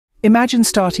Imagine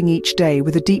starting each day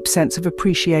with a deep sense of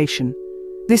appreciation.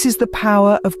 This is the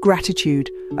power of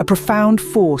gratitude, a profound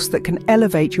force that can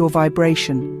elevate your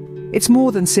vibration. It's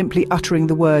more than simply uttering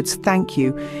the words "thank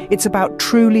you." It's about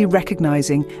truly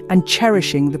recognizing and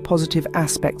cherishing the positive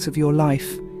aspects of your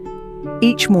life.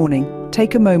 Each morning,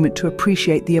 take a moment to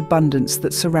appreciate the abundance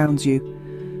that surrounds you.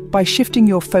 By shifting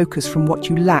your focus from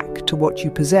what you lack to what you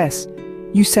possess,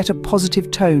 you set a positive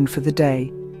tone for the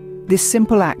day. This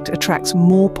simple act attracts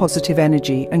more positive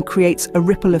energy and creates a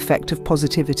ripple effect of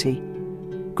positivity.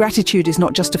 Gratitude is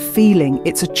not just a feeling,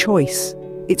 it's a choice.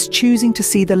 It's choosing to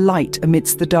see the light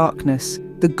amidst the darkness,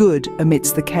 the good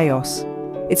amidst the chaos.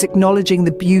 It's acknowledging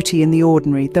the beauty in the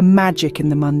ordinary, the magic in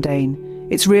the mundane.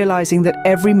 It's realizing that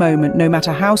every moment, no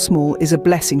matter how small, is a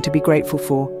blessing to be grateful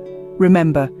for.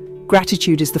 Remember,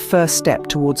 gratitude is the first step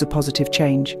towards a positive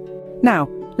change. Now,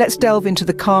 let's delve into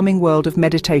the calming world of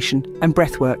meditation and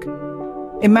breathwork.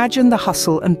 Imagine the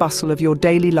hustle and bustle of your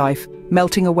daily life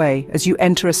melting away as you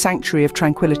enter a sanctuary of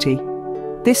tranquility.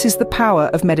 This is the power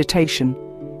of meditation.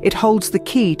 It holds the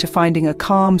key to finding a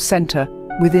calm center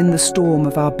within the storm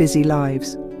of our busy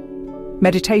lives.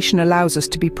 Meditation allows us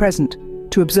to be present,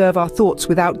 to observe our thoughts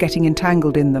without getting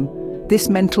entangled in them. This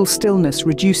mental stillness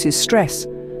reduces stress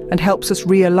and helps us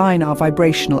realign our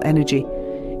vibrational energy.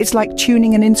 It's like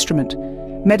tuning an instrument.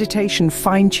 Meditation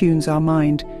fine-tunes our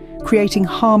mind, creating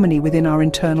harmony within our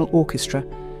internal orchestra.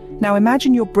 Now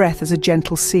imagine your breath as a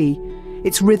gentle sea,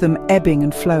 its rhythm ebbing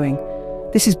and flowing.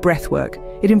 This is breathwork.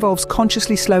 It involves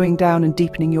consciously slowing down and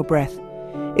deepening your breath.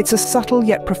 It's a subtle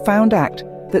yet profound act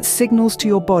that signals to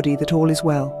your body that all is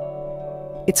well.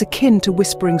 It's akin to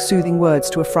whispering soothing words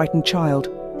to a frightened child.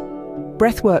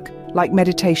 Breathwork, like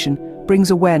meditation, brings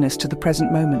awareness to the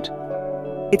present moment.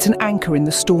 It's an anchor in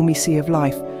the stormy sea of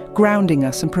life, grounding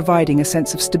us and providing a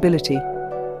sense of stability.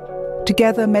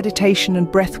 Together, meditation and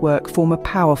breathwork form a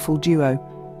powerful duo.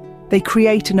 They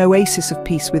create an oasis of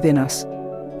peace within us,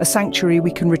 a sanctuary we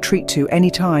can retreat to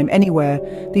anytime, anywhere.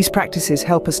 These practices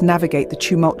help us navigate the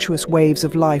tumultuous waves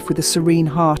of life with a serene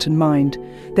heart and mind.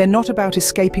 They're not about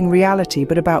escaping reality,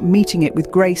 but about meeting it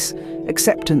with grace,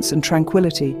 acceptance, and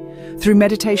tranquility. Through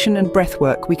meditation and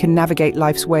breathwork, we can navigate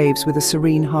life's waves with a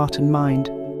serene heart and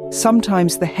mind.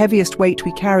 Sometimes the heaviest weight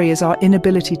we carry is our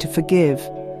inability to forgive.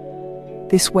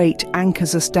 This weight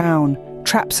anchors us down,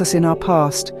 traps us in our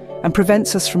past, and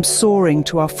prevents us from soaring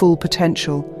to our full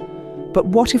potential. But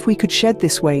what if we could shed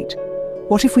this weight?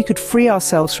 What if we could free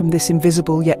ourselves from this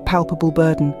invisible yet palpable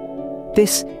burden?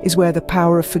 This is where the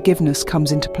power of forgiveness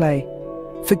comes into play.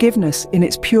 Forgiveness, in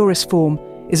its purest form,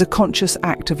 is a conscious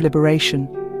act of liberation.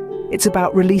 It's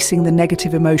about releasing the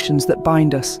negative emotions that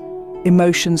bind us.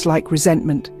 Emotions like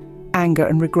resentment, anger,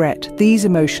 and regret. These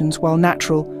emotions, while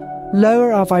natural,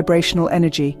 lower our vibrational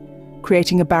energy,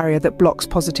 creating a barrier that blocks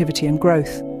positivity and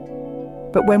growth.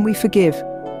 But when we forgive,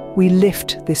 we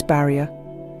lift this barrier.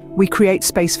 We create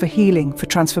space for healing, for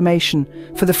transformation,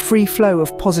 for the free flow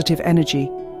of positive energy.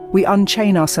 We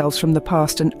unchain ourselves from the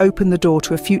past and open the door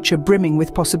to a future brimming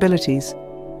with possibilities.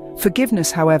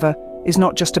 Forgiveness, however, is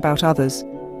not just about others.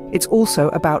 It's also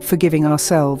about forgiving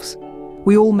ourselves.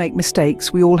 We all make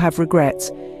mistakes, we all have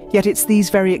regrets, yet it's these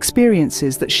very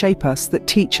experiences that shape us, that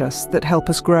teach us, that help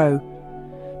us grow.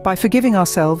 By forgiving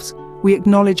ourselves, we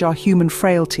acknowledge our human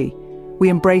frailty, we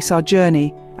embrace our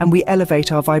journey, and we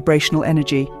elevate our vibrational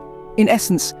energy. In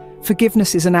essence,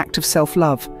 forgiveness is an act of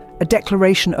self-love, a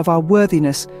declaration of our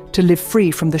worthiness to live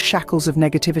free from the shackles of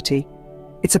negativity.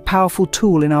 It's a powerful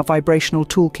tool in our vibrational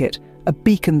toolkit, a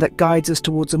beacon that guides us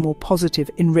towards a more positive,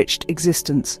 enriched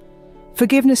existence.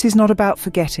 Forgiveness is not about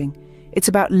forgetting, it's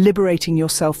about liberating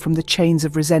yourself from the chains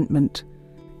of resentment.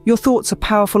 Your thoughts are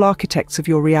powerful architects of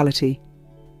your reality.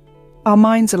 Our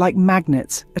minds are like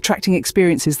magnets, attracting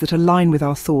experiences that align with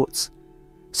our thoughts.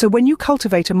 So when you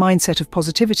cultivate a mindset of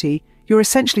positivity, you're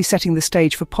essentially setting the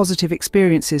stage for positive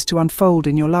experiences to unfold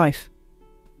in your life.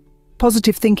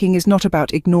 Positive thinking is not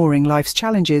about ignoring life's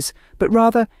challenges, but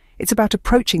rather, it's about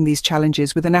approaching these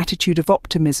challenges with an attitude of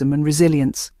optimism and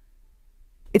resilience.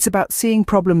 It's about seeing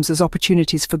problems as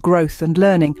opportunities for growth and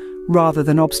learning, rather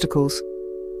than obstacles.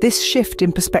 This shift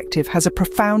in perspective has a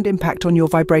profound impact on your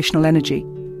vibrational energy.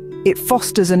 It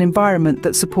fosters an environment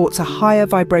that supports a higher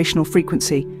vibrational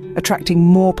frequency, attracting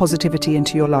more positivity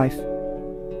into your life.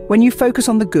 When you focus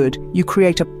on the good, you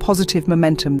create a positive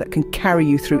momentum that can carry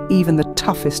you through even the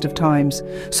toughest of times.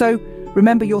 So,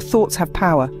 remember, your thoughts have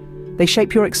power. They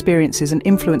shape your experiences and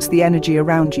influence the energy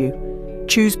around you.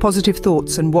 Choose positive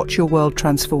thoughts and watch your world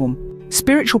transform.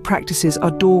 Spiritual practices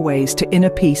are doorways to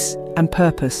inner peace and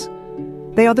purpose.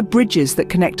 They are the bridges that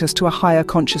connect us to a higher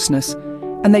consciousness,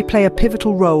 and they play a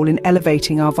pivotal role in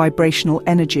elevating our vibrational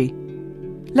energy.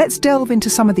 Let's delve into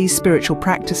some of these spiritual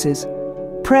practices.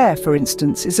 Prayer, for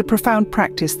instance, is a profound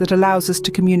practice that allows us to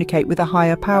communicate with a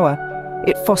higher power.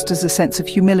 It fosters a sense of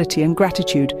humility and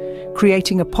gratitude,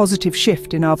 creating a positive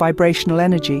shift in our vibrational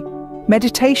energy.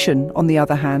 Meditation, on the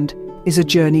other hand, is a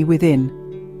journey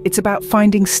within. It's about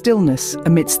finding stillness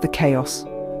amidst the chaos,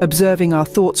 observing our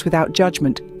thoughts without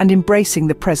judgment, and embracing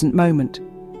the present moment.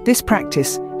 This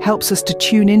practice helps us to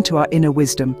tune into our inner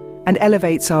wisdom and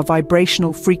elevates our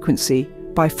vibrational frequency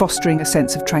by fostering a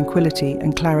sense of tranquility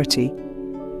and clarity.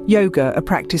 Yoga, a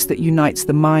practice that unites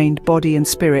the mind, body, and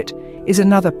spirit, is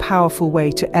another powerful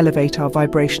way to elevate our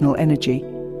vibrational energy.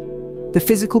 The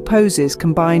physical poses,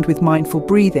 combined with mindful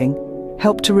breathing,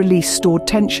 help to release stored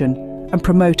tension and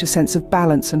promote a sense of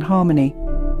balance and harmony.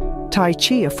 Tai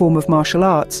Chi, a form of martial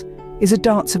arts, is a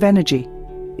dance of energy.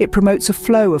 It promotes a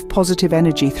flow of positive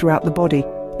energy throughout the body,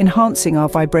 enhancing our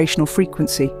vibrational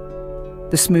frequency.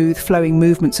 The smooth, flowing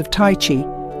movements of Tai Chi,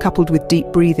 coupled with deep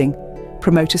breathing,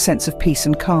 promote a sense of peace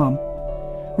and calm.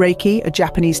 Reiki, a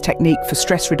Japanese technique for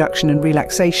stress reduction and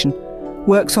relaxation,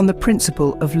 works on the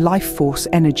principle of life force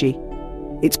energy.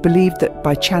 It's believed that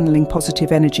by channeling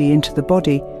positive energy into the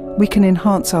body, we can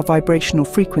enhance our vibrational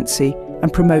frequency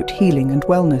and promote healing and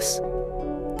wellness.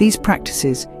 These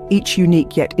practices, each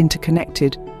unique yet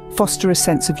interconnected, foster a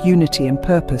sense of unity and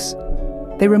purpose.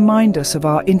 They remind us of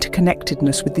our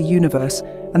interconnectedness with the universe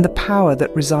and the power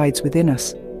that resides within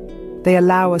us. They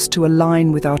allow us to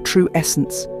align with our true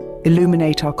essence,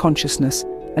 illuminate our consciousness,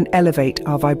 and elevate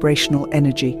our vibrational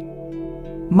energy.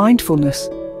 Mindfulness,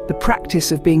 the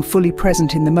practice of being fully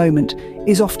present in the moment,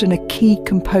 is often a key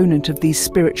component of these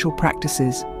spiritual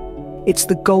practices. It's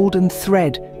the golden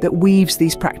thread that weaves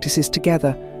these practices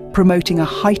together, promoting a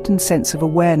heightened sense of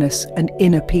awareness and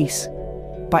inner peace.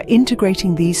 By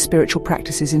integrating these spiritual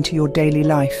practices into your daily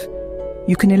life,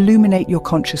 you can illuminate your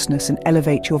consciousness and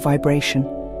elevate your vibration.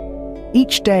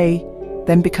 Each day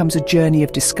then becomes a journey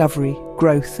of discovery,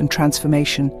 growth, and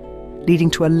transformation,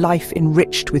 leading to a life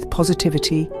enriched with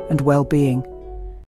positivity and well-being.